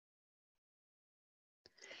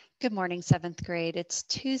Good morning, 7th grade. It's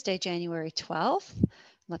Tuesday, January 12th.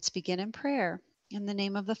 Let's begin in prayer. In the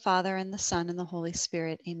name of the Father, and the Son, and the Holy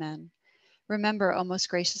Spirit, amen. Remember, O most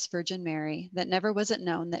gracious Virgin Mary, that never was it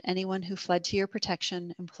known that anyone who fled to your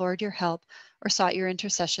protection, implored your help, or sought your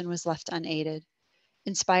intercession was left unaided.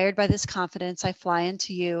 Inspired by this confidence, I fly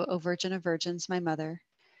unto you, O Virgin of Virgins, my Mother.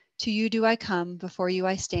 To you do I come, before you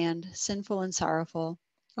I stand, sinful and sorrowful.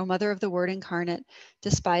 O Mother of the Word incarnate,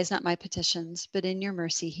 despise not my petitions, but in your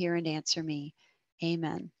mercy hear and answer me.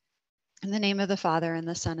 Amen. In the name of the Father, and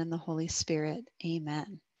the Son, and the Holy Spirit.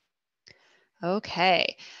 Amen.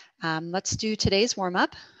 Okay, let's do today's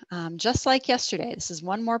warm-up. Just like yesterday, this is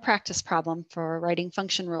one more practice problem for writing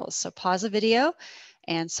function rules. So pause the video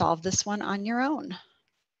and solve this one on your own.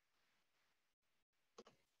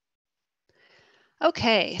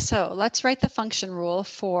 Okay, so let's write the function rule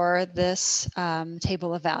for this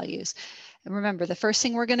table of values. And remember, the first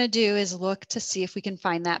thing we're going to do is look to see if we can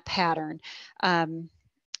find that pattern.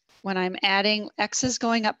 When I'm adding, x is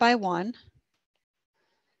going up by 1.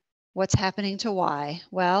 What's happening to y?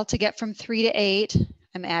 Well, to get from 3 to 8,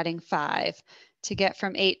 I'm adding 5. To get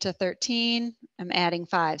from 8 to 13, I'm adding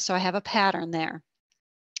 5. So I have a pattern there.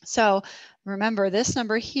 So remember, this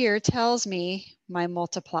number here tells me my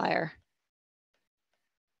multiplier.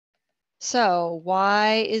 So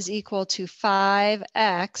y is equal to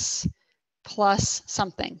 5x plus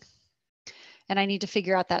something. And I need to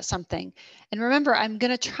figure out that something. And remember, I'm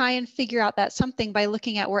going to try and figure out that something by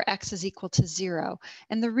looking at where x is equal to 0.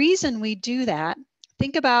 And the reason we do that,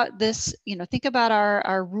 think about this, think about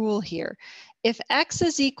our rule here. If x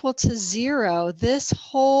is equal to 0, this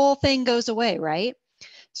whole thing goes away, right?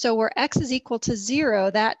 So where x is equal to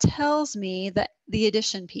 0, that tells me that the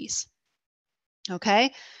addition piece.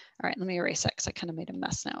 Okay? All right, let me erase that because I kind of made a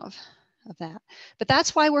mess now of that. But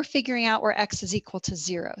that's why we're figuring out where x is equal to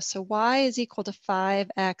 0. So y is equal to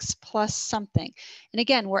 5x plus something. And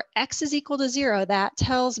again, where x is equal to 0, that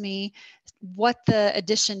tells me what the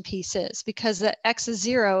addition piece is, because the x is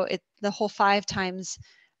 0, the whole 5 times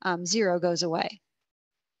 0 goes away.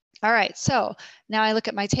 All right, so now I look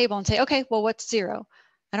at my table and say, okay, well, what's 0?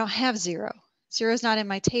 I don't have 0. 0 is not in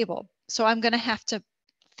my table. So I'm going to have to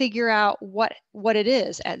figure out what it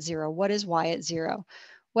is at 0. What is y at 0?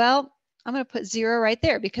 Well, I'm going to put 0 right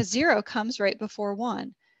there because 0 comes right before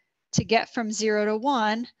 1. To get from 0 to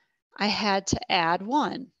 1, I had to add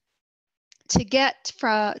 1. To get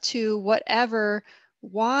to whatever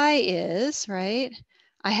y is, right,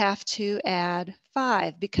 I have to add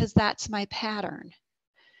 5 because that's my pattern.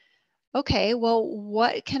 Okay, well,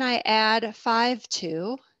 what can I add 5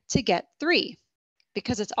 to get 3?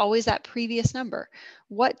 Because it's always that previous number.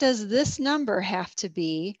 What does this number have to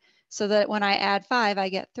be so that when I add 5, I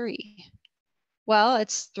get 3? Well,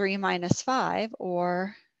 it's 3 minus 5,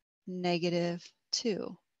 or negative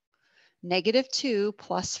 2. Negative 2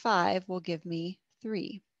 plus 5 will give me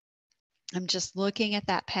 3. I'm just looking at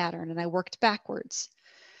that pattern, and I worked backwards.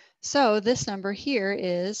 So this number here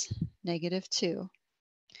is negative 2.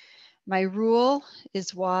 My rule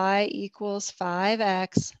is y equals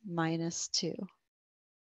 5x minus 2.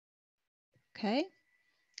 Okay,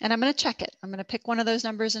 and I'm going to check it. I'm going to pick one of those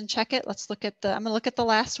numbers and check it. Let's look at I'm going to look at the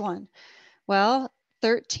last one. Well,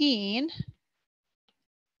 13,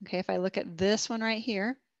 okay, if I look at this one right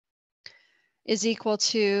here, is equal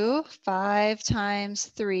to 5 times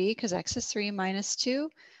 3, because x is 3 minus 2.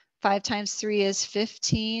 5 times 3 is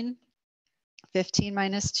 15. 15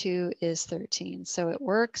 minus 2 is 13. So it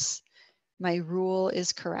works. My rule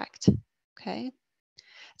is correct. Okay.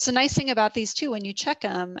 It's a nice thing about these two. When you check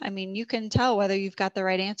them, I mean, you can tell whether you've got the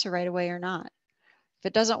right answer right away or not. If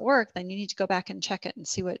it doesn't work, then you need to go back and check it and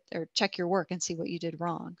see or check your work and see what you did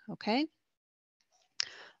wrong. Okay.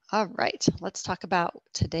 All right, let's talk about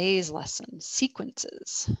today's lesson,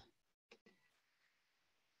 sequences.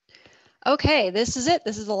 Okay, this is it.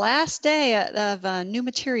 This is the last day of new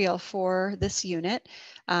material for this unit,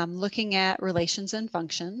 looking at relations and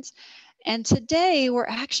functions. And today we're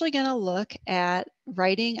actually going to look at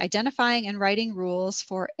identifying and writing rules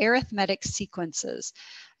for arithmetic sequences.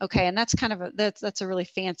 Okay, and that's kind of that's a really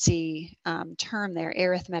fancy term there,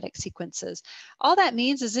 arithmetic sequences. All that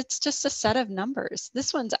means is it's just a set of numbers.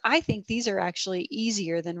 I think these are actually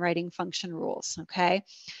easier than writing function rules. Okay,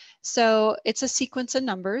 so it's a sequence of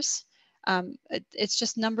numbers. It's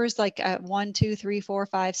just numbers like 1, 2, 3, 4,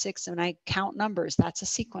 5, 6, and I count numbers. That's a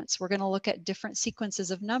sequence. We're going to look at different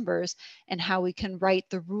sequences of numbers and how we can write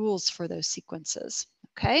the rules for those sequences.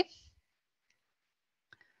 Okay.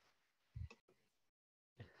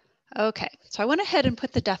 Okay, so I went ahead and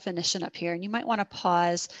put the definition up here, and you might want to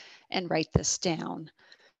pause and write this down.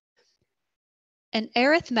 An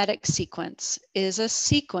arithmetic sequence is a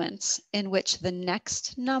sequence in which the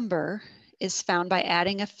next number is found by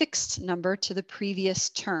adding a fixed number to the previous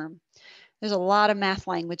term. There's a lot of math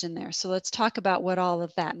language in there, so let's talk about what all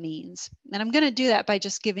of that means. And I'm going to do that by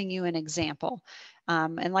just giving you an example.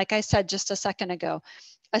 And like I said just a second ago,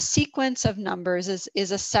 a sequence of numbers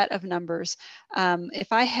is a set of numbers.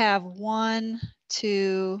 If I have 1,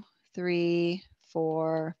 2, 3,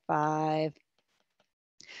 4, 5,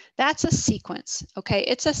 that's a sequence, okay?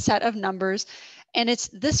 It's a set of numbers, and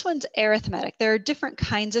this one's arithmetic. There are different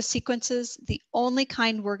kinds of sequences. The only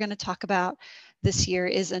kind we're going to talk about this year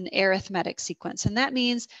is an arithmetic sequence, and that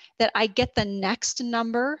means that I get the next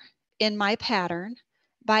number in my pattern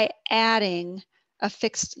by adding a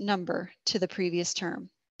fixed number to the previous term,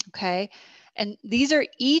 okay? And these are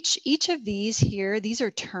each of these here, these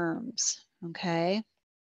are terms, okay?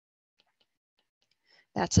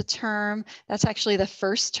 That's a term. That's actually the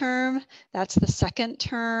first term. That's the second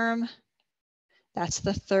term. That's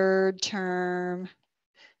the third term.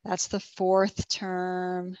 That's the fourth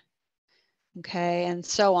term. Okay, and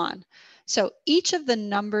so on. So each of the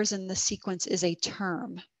numbers in the sequence is a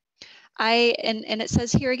term. And it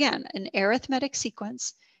says here again, an arithmetic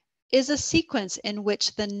sequence is a sequence in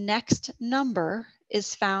which the next number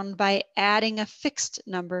is found by adding a fixed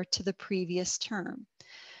number to the previous term.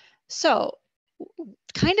 So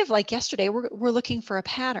kind of like yesterday, we're looking for a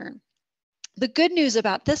pattern. The good news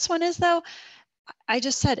about this one is, though, I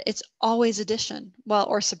just said it's always addition, well,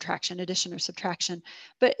 or subtraction, addition or subtraction,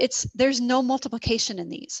 but there's no multiplication in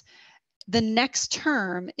these. The next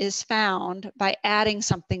term is found by adding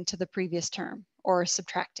something to the previous term or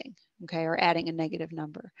subtracting, okay, or adding a negative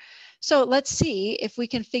number. So let's see if we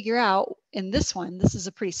can figure out in this one, this is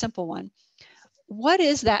a pretty simple one, what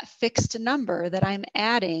is that fixed number that I'm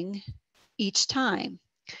adding each time?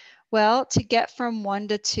 Well, to get from 1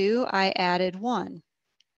 to 2, I added 1.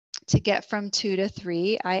 To get from 2 to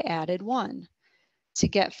 3, I added 1. To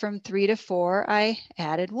get from 3 to 4, I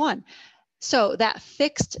added 1. So that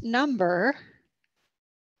fixed number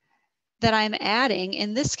that I'm adding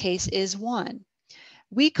in this case is 1.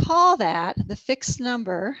 We call that, the fixed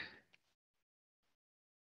number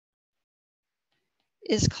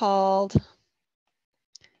is called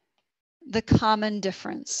the common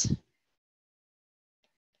difference.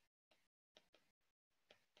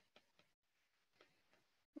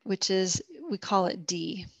 Which is, we call it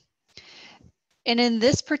D. And in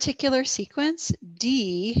this particular sequence,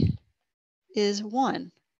 D is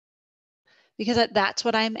 1, because that's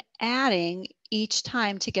what I'm adding each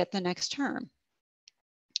time to get the next term,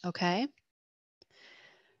 okay?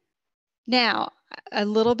 Now, a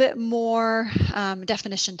little bit more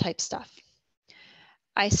definition type stuff.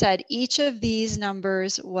 I said each of these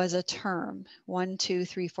numbers was a term, 1, 2,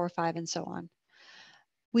 3, 4, 5, and so on.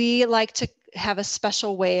 We like to have a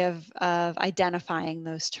special way of identifying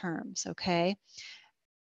those terms, okay?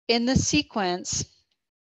 In the sequence,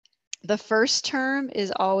 the first term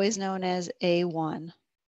is always known as A1,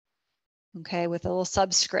 okay, with a little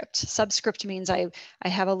subscript. Subscript means I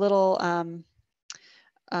have a little, I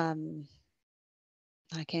can't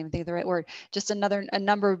even think of the right word, just a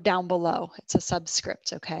number down below. It's a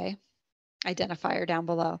subscript, okay? Identifier down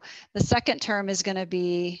below. The second term is going to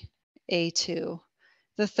be A2.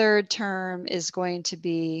 The third term is going to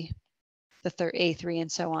be the A3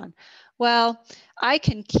 and so on. Well, I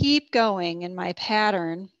can keep going in my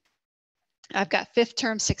pattern. I've got fifth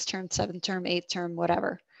term, sixth term, seventh term, eighth term,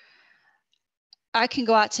 whatever. I can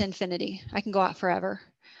go out to infinity. I can go out forever.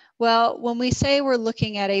 Well, when we say we're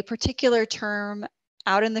looking at a particular term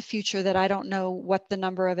out in the future that I don't know what the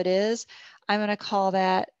number of it is, I'm going to call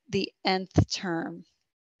that the nth term,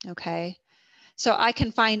 okay? So I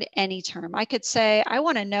can find any term. I could say, I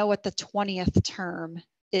want to know what the 20th term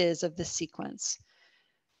is of this sequence.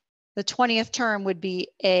 The 20th term would be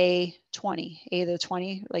A20, A to the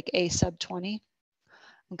 20, like A sub 20.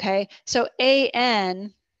 Okay, so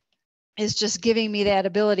AN is just giving me that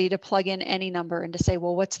ability to plug in any number and to say,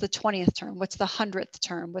 well, what's the 20th term? What's the 100th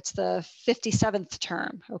term? What's the 57th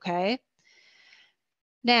term? Okay.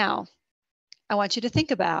 Now, I want you to think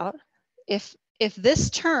about if this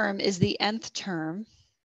term is the nth term,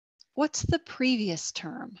 what's the previous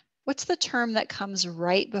term? What's the term that comes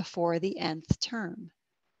right before the nth term?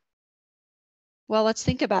 Well, let's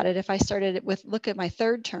think about it. If I started with, look at my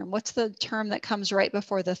third term, what's the term that comes right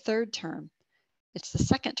before the third term? It's the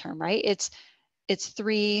second term, right? It's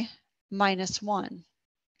 3 minus 1.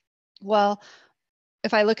 Well,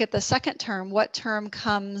 if I look at the second term, what term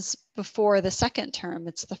comes before the second term?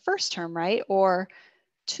 It's the first term, right? Or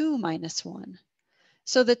 2 minus 1.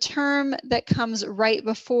 So the term that comes right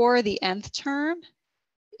before the nth term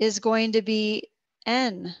is going to be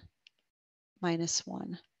n minus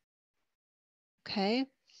 1. Okay.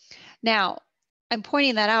 Now, I'm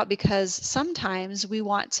pointing that out because sometimes we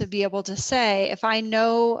want to be able to say, if I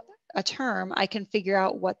know a term, I can figure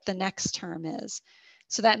out what the next term is.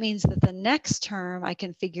 So that means that the next term I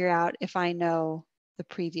can figure out if I know the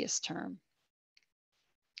previous term.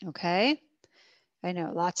 Okay. I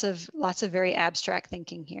know lots of very abstract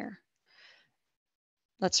thinking here.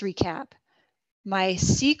 Let's recap. My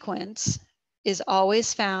sequence is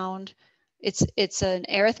always found. It's an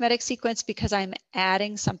arithmetic sequence because I'm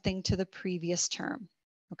adding something to the previous term,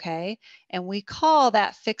 okay? And we call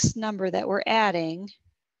that fixed number that we're adding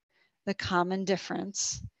the common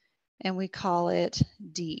difference, and we call it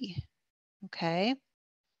D, okay?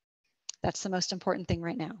 That's the most important thing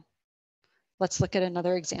right now. Let's look at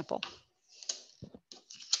another example.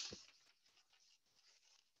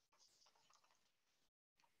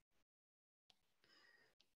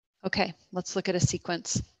 Okay, let's look at a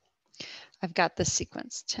sequence. I've got this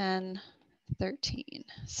sequence, 10, 13,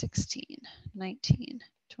 16, 19,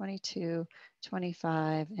 22,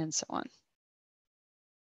 25, and so on.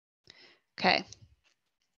 Okay.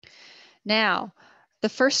 Now, the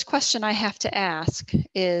first question I have to ask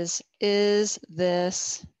is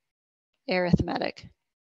this arithmetic?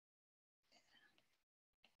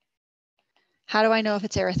 How do I know if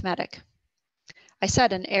it's arithmetic? I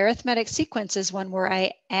said an arithmetic sequence is one where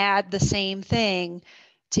I add the same thing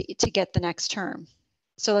to get the next term.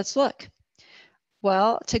 So let's look.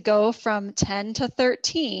 Well, to go from 10 to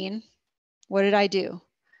 13, what did I do?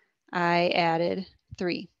 I added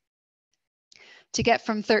 3. To get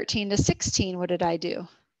from 13 to 16, what did I do?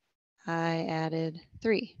 I added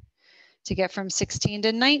 3. To get from 16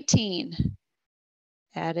 to 19,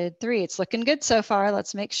 added 3. It's looking good so far.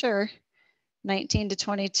 Let's make sure. 19 to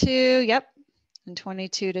 22, yep. And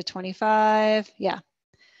 22 to 25, yeah.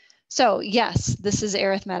 So yes, this is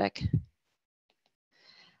arithmetic.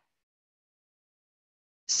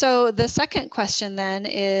 So the second question then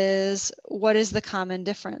is, what is the common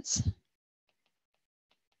difference?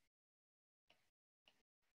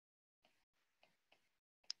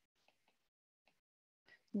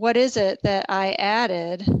 What is it that I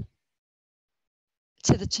added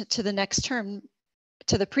to the next term,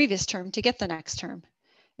 to the previous term to get the next term?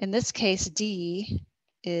 In this case, D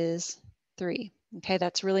is 3. Okay,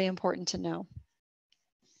 that's really important to know.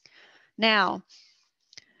 Now,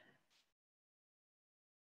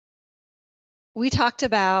 we talked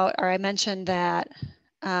about, or I mentioned that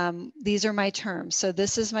these are my terms. So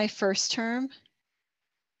this is my first term.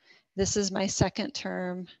 This is my second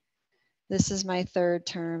term. This is my third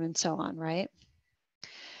term, and so on, right?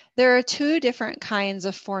 There are 2 different kinds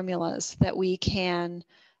of formulas that we can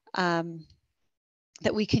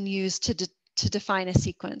use to define a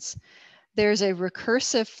sequence. There's a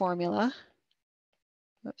recursive formula.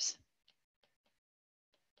 Whoops.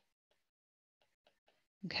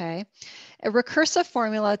 Okay. A recursive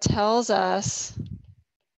formula tells us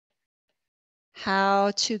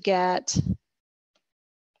how to get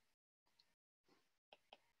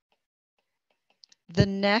the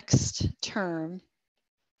next term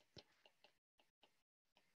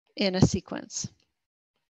in a sequence.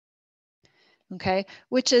 Okay,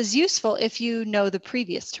 which is useful if you know the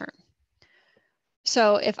previous term.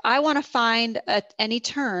 So if I want to find any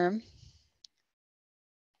term,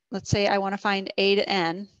 let's say I want to find a to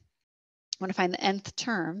n, I want to find the nth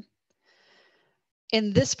term.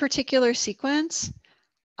 In this particular sequence,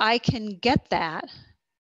 I can get that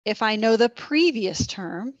if I know the previous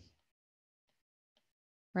term,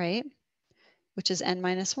 right, which is n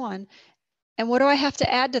minus 1. And what do I have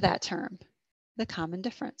to add to that term? The common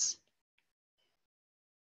difference.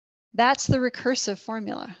 That's the recursive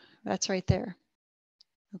formula. That's right there.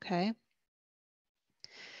 Okay.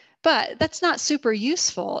 But that's not super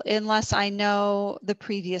useful unless I know the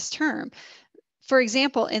previous term. For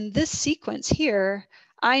example, in this sequence here,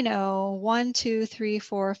 I know 1, 2, 3,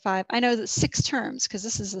 4, 5. I know that 6 terms because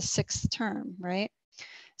this is the 6th term, right?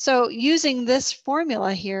 So using this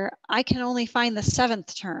formula here, I can only find the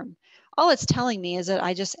 7th term. All it's telling me is that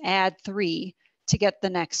I just add 3 to get the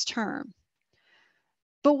next term.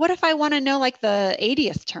 But what if I want to know like the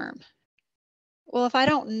 80th term? Well, if I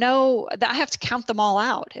don't know, I have to count them all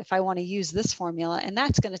out if I want to use this formula, and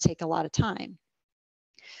that's going to take a lot of time.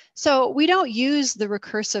 So we don't use the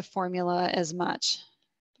recursive formula as much.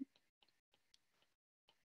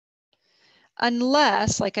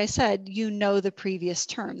 Unless, like I said, you know the previous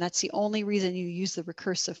term. That's the only reason you use the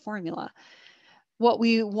recursive formula. What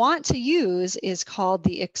we want to use is called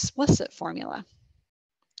the explicit formula.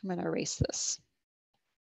 I'm going to erase this.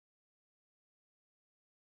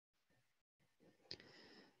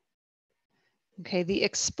 Okay, the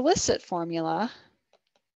explicit formula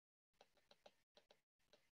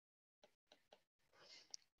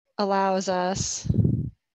allows us,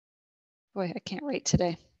 boy, I can't write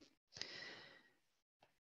today,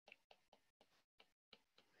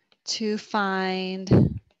 to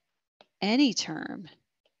find any term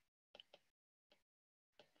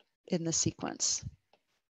in the sequence.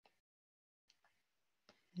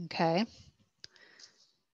 Okay.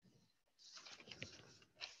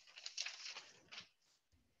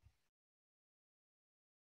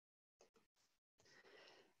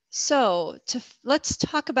 So let's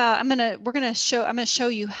talk about, I'm gonna show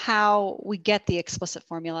you how we get the explicit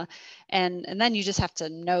formula, and then you just have to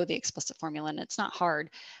know the explicit formula, and it's not hard.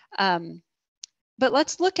 But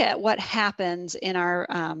let's look at what happens in our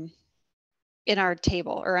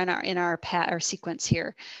table, or in our sequence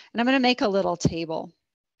here. And I'm going to make a little table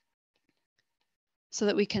so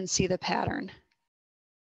that we can see the pattern.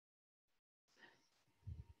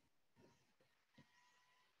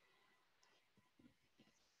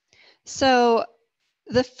 So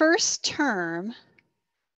the first term,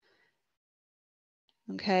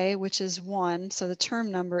 okay, which is 1, so the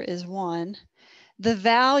term number is 1. The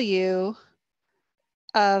value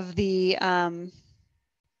of the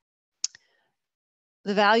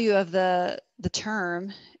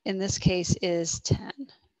term in this case is 10,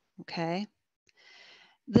 okay?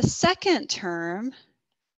 The second term,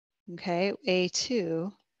 okay,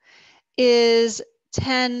 A2, is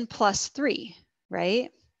 10 plus 3,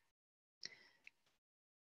 right?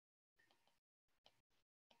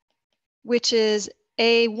 Which is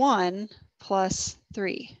A1 plus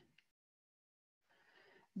 3.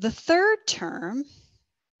 The third term,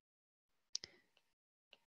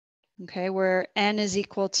 okay, where n is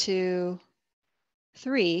equal to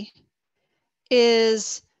 3,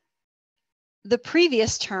 is the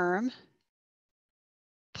previous term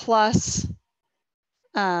plus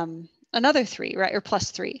another 3, right, or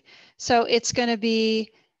plus 3. So it's going to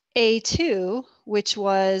be A2, which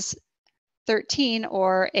was 13,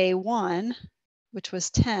 or A1, which was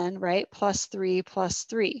 10, right, plus 3 plus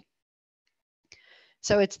 3.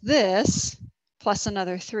 So it's this plus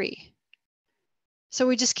another 3. So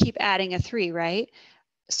we just keep adding a 3, right?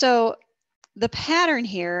 So the pattern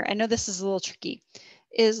here, I know this is a little tricky,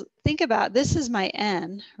 is think about, this is my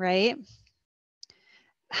n, right?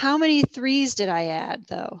 How many 3s did I add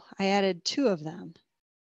though? I added 2 of them.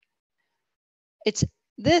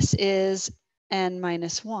 This is n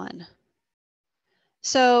minus 1.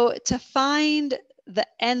 So to find the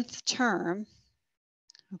nth term,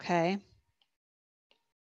 okay,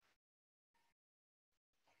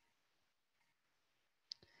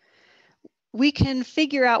 we can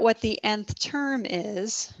figure out what the nth term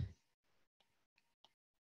is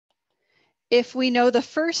if we know the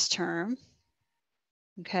first term,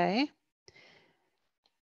 okay?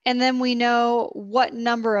 And then we know what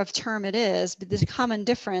number of term it is, but the common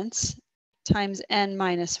difference times n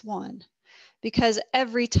minus 1. Because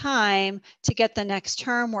every time to get the next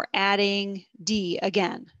term, we're adding d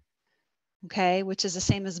again, okay? Which is the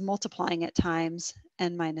same as multiplying it times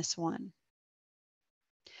n minus 1.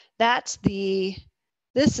 This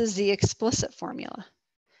is the explicit formula.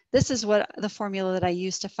 This is what the formula that I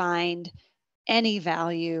use to find any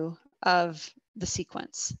value of the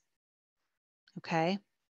sequence, okay?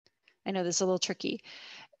 I know this is a little tricky.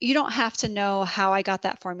 You don't have to know how I got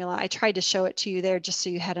that formula. I tried to show it to you there just so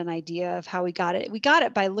you had an idea of how we got it. We got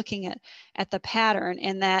it by looking at the pattern,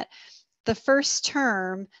 and that the first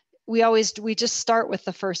term, we just start with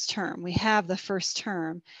the first term. We have the first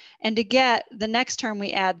term, and to get the next term,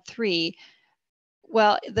 we add 3.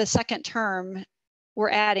 Well, the second term, we're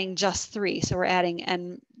adding just 3. So we're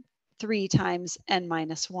adding 3 times n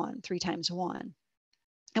minus 1, 3 times 1.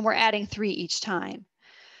 And we're adding 3 each time.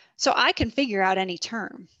 So I can figure out any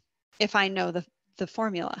term if I know the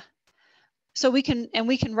formula. So we can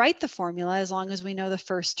write the formula as long as we know the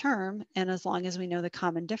first term and as long as we know the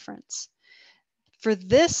common difference. For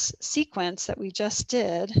this sequence that we just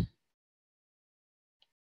did,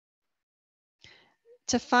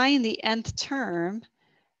 to find the nth term,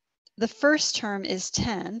 the first term is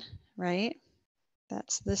 10, right?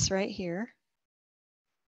 That's this right here.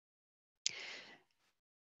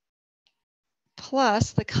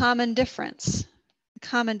 Plus the common difference. The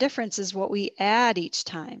common difference is what we add each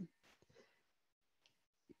time,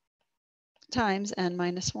 times n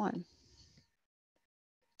minus 1.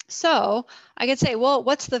 So I could say, well,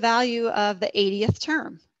 what's the value of the 80th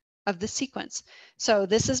term of the sequence? So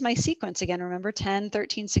this is my sequence again, remember 10,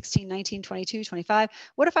 13, 16, 19, 22, 25.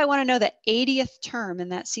 What if I want to know the 80th term in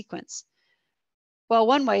that sequence? Well,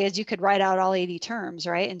 one way is you could write out all 80 terms,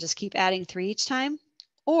 right? And just keep adding 3 each time.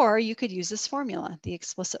 Or you could use this formula, the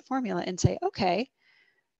explicit formula, and say, okay,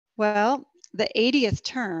 well, the 80th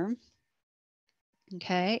term,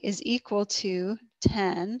 okay, is equal to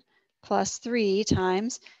 10 plus 3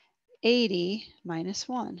 times 80 minus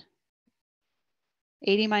 1.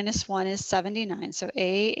 80 minus 1 is 79. So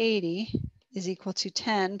A80 is equal to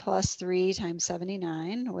 10 plus 3 times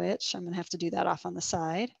 79, which I'm going to have to do that off on the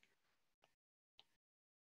side.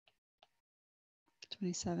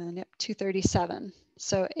 27, yep, 237.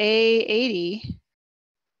 So A80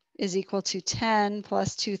 is equal to 10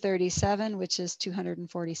 plus 237, which is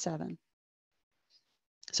 247.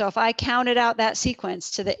 So if I counted out that sequence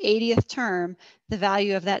to the 80th term, the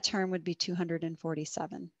value of that term would be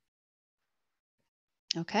 247.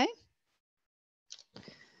 Okay?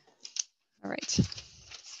 All right.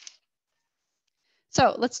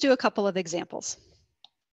 So let's do a couple of examples.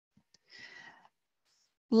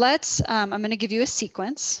 I'm going to give you a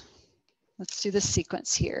sequence. Let's do the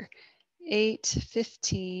sequence here. 8,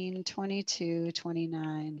 15, 22,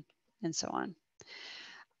 29, and so on.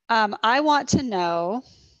 I want to know,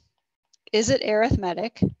 is it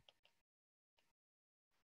arithmetic?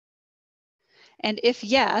 And if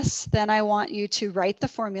yes, then I want you to write the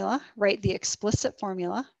formula, write the explicit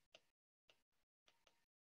formula.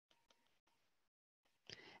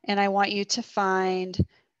 And I want you to find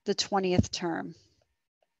the 20th term.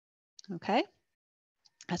 Okay,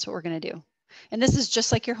 that's what we're going to do. And this is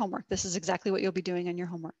just like your homework. This is exactly what you'll be doing on your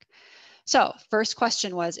homework. So first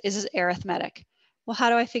question was, is it arithmetic? Well, how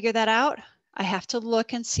do I figure that out? I have to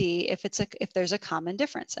look and see if there's a common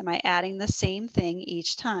difference. Am I adding the same thing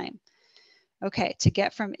each time? Okay, to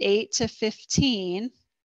get from 8 to 15,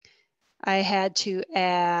 I had to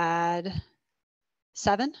add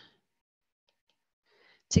 7.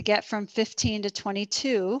 To get from 15 to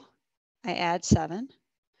 22, I add 7.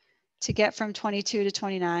 To get from 22 to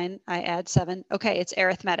 29, I add 7. Okay, it's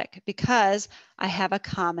arithmetic because I have a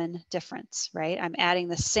common difference, right? I'm adding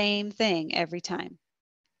the same thing every time.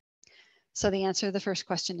 So the answer to the first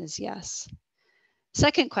question is yes.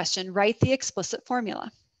 Second question, write the explicit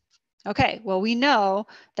formula. Okay, well, we know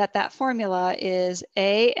that that formula is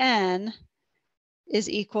AN is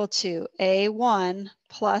equal to A1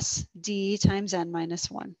 plus D times N minus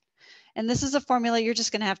 1. And this is a formula you're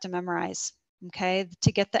just going to have to memorize. Okay,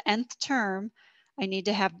 to get the nth term, I need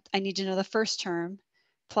to know the first term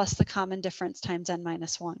plus the common difference times N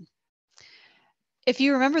minus 1. If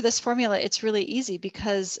you remember this formula, it's really easy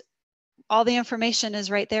because all the information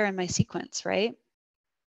is right there in my sequence, right?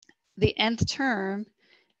 The nth term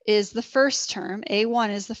is the first term,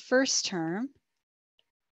 A1 is the first term,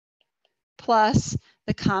 plus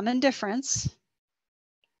the common difference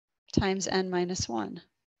times N minus 1.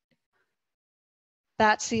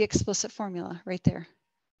 That's the explicit formula right there.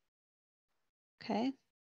 Okay.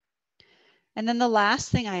 And then the last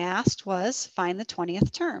thing I asked was find the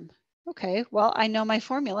 20th term. Okay, well, I know my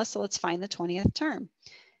formula, so let's find the 20th term.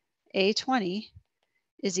 A20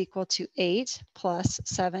 is equal to 8 plus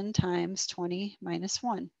 7 times 20 minus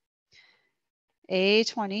 1.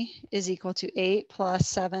 A20 is equal to 8 plus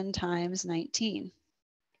 7 times 19.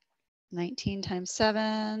 19 times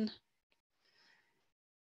 7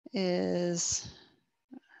 is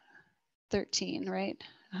 13, right?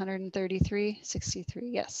 133, 63,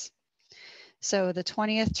 yes. So the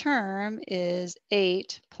 20th term is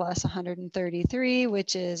 8 plus 133,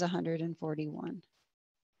 which is 141.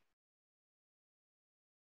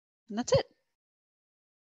 And that's it.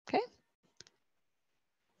 Okay.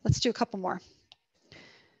 Let's do a couple more.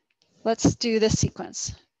 Let's do this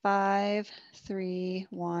sequence. 5, 3,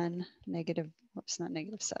 1, negative, whoops, not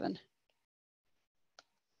negative 7.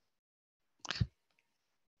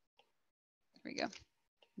 There we go,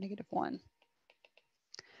 negative 1.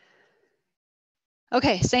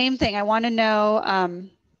 Okay, same thing. I want to know,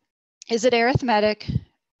 is it arithmetic?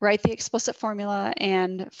 Write the explicit formula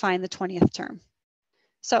and find the 20th term.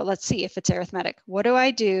 So let's see if it's arithmetic. What do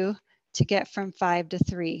I do to get from 5 to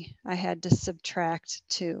 3? I had to subtract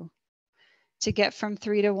 2. To get from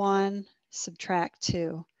 3 to 1, subtract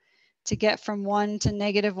 2. To get from 1 to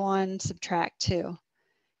negative 1, subtract 2.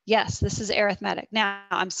 Yes, this is arithmetic. Now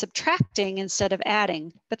I'm subtracting instead of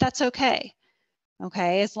adding, but that's okay.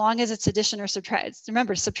 Okay, as long as it's addition or subtraction.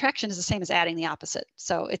 Remember, subtraction is the same as adding the opposite,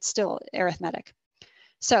 so it's still arithmetic.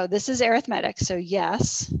 So this is arithmetic, so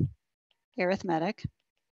yes, arithmetic.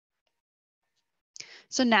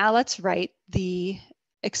 So now let's write the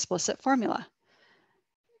explicit formula.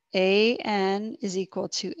 AN is equal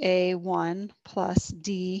to A1 plus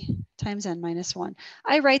D times N minus 1.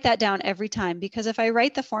 I write that down every time because if I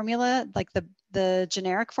write the formula, like the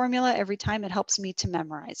generic formula every time, it helps me to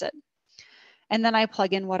memorize it. And then I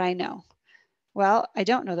plug in what I know. Well, I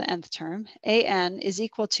don't know the nth term. an is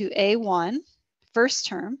equal to a1, first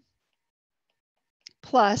term,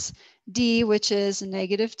 plus d, which is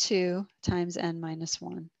 -2 times n minus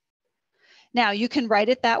 1. Now, you can write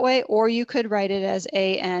it that way, or you could write it as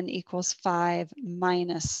an equals 5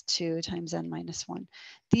 minus 2 times n minus 1.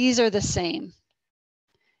 These are the same,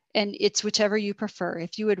 and it's whichever you prefer.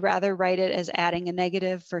 If you would rather write it as adding a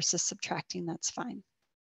negative versus subtracting, that's fine.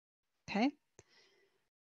 Okay,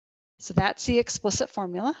 so that's the explicit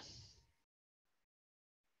formula.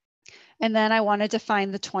 And then I wanted to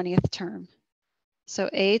find the 20th term. So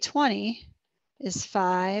a20 is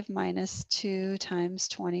 5 minus 2 times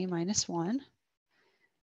 20 minus 1.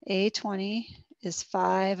 A20 is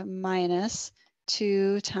 5 minus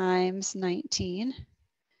 2 times 19.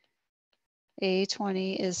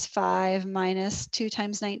 A20 is 5 minus 2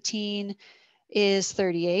 times 19 is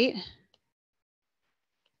 38.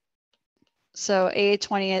 So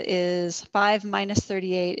A20 is 5 minus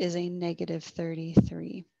 38 is a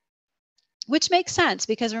 -33. Which makes sense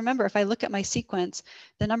because remember, if I look at my sequence,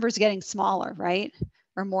 the number is getting smaller, right?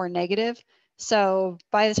 Or more negative. So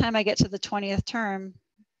by the time I get to the 20th term,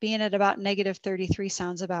 being at about -33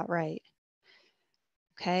 sounds about right.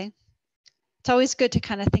 Okay. It's always good to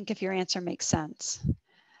kind of think if your answer makes sense.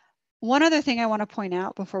 One other thing I want to point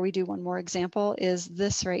out before we do one more example is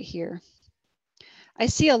this right here. I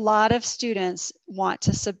see a lot of students want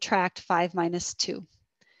to subtract 5 minus 2.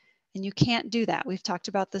 And you can't do that. We've talked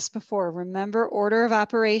about this before. Remember order of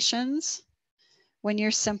operations. When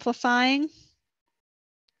you're simplifying,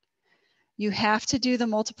 you have to do the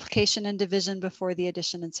multiplication and division before the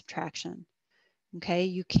addition and subtraction. Okay,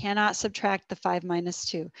 you cannot subtract the 5 minus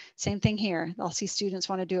 2. Same thing here. I'll see students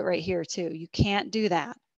want to do it right here too. You can't do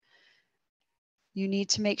that. You need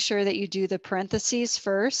to make sure that you do the parentheses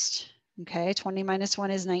first. Okay, 20 minus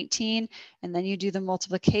 1 is 19, and then you do the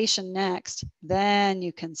multiplication next, then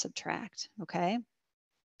you can subtract, okay?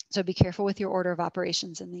 So be careful with your order of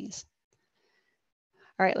operations in these.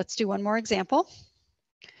 All right, let's do one more example.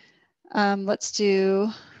 Let's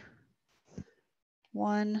do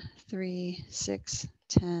 1, 3, 6,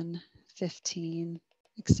 10, 15,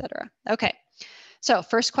 etc. Okay, so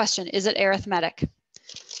first question, is it arithmetic?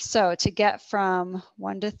 So to get from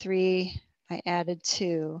 1 to 3, I added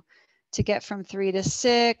 2. To get from 3 to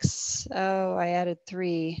 6, oh, I added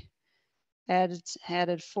 3,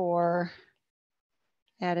 added 4,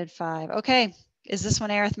 added 5. Okay, is this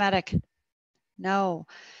one arithmetic? No.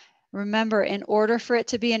 Remember, in order for it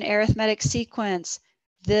to be an arithmetic sequence,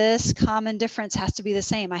 this common difference has to be the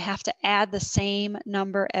same. I have to add the same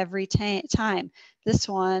number every time. This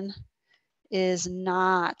one is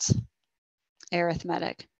not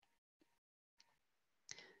arithmetic.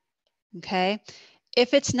 Okay.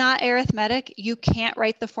 If it's not arithmetic, you can't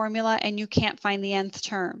write the formula and you can't find the nth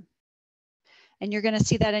term. And you're going to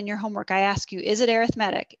see that in your homework. I ask you, is it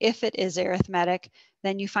arithmetic? If it is arithmetic,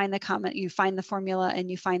 then you find the comment, you find the formula, and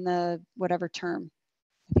you find the whatever term.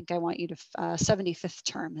 I think I want you to 75th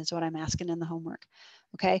term is what I'm asking in the homework.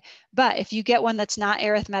 Okay. But if you get one that's not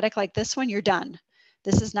arithmetic like this one, you're done.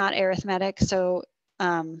 This is not arithmetic. So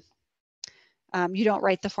you don't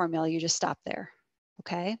write the formula, you just stop there.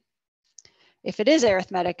 Okay. If it is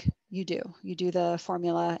arithmetic, you do the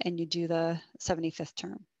formula and you do the 75th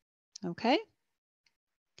term. Okay.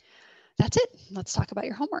 That's it. Let's talk about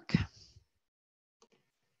your homework.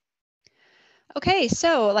 Okay,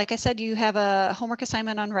 so like I said, you have a homework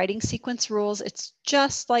assignment on writing sequence rules. It's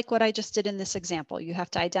just like what I just did in this example. You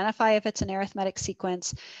have to identify if it's an arithmetic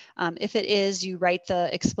sequence. If it is, you write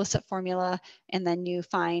the explicit formula and then you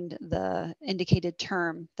find the indicated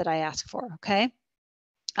term that I ask for, okay?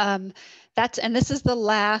 And this is the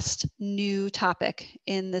last new topic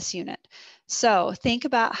in this unit. So think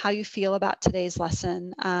about how you feel about today's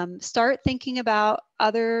lesson. Start thinking about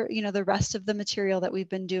the rest of the material that we've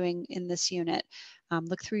been doing in this unit.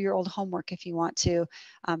 Look through your old homework if you want to.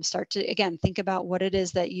 Start to, again, think about what it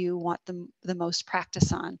is that you want the most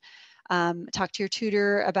practice on. Talk to your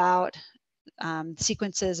tutor about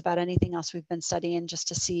sequences, about anything else we've been studying, just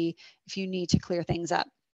to see if you need to clear things up.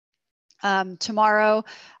 Tomorrow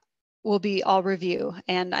will be all review,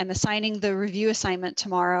 and I'm assigning the review assignment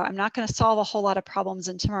tomorrow. I'm not going to solve a whole lot of problems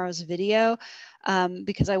in tomorrow's video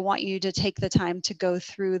because I want you to take the time to go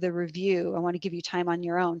through the review. I want to give you time on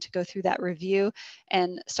your own to go through that review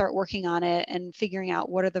and start working on it and figuring out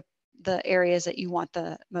what are the areas that you want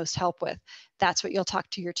the most help with. That's what you'll talk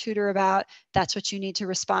to your tutor about. That's what you need to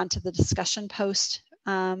respond to the discussion post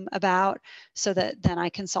about, so that then I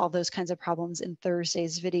can solve those kinds of problems in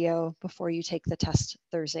Thursday's video before you take the test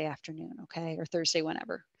Thursday afternoon, okay? Or Thursday,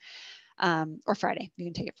 whenever, or Friday. You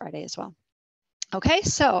can take it Friday as well. Okay,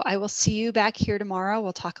 so I will see you back here tomorrow.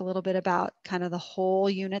 We'll talk a little bit about kind of the whole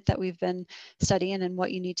unit that we've been studying and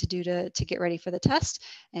what you need to do to get ready for the test,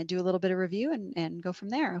 and do a little bit of review and go from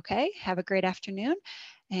there. Okay, have a great afternoon,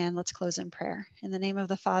 and let's close in prayer. In the name of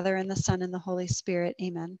the Father, and the Son, and the Holy Spirit,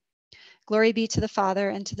 amen. Glory be to the Father,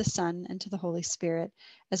 and to the Son, and to the Holy Spirit,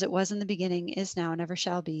 as it was in the beginning, is now, and ever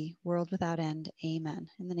shall be, world without end. Amen.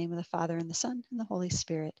 In the name of the Father, and the Son, and the Holy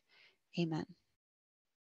Spirit, amen.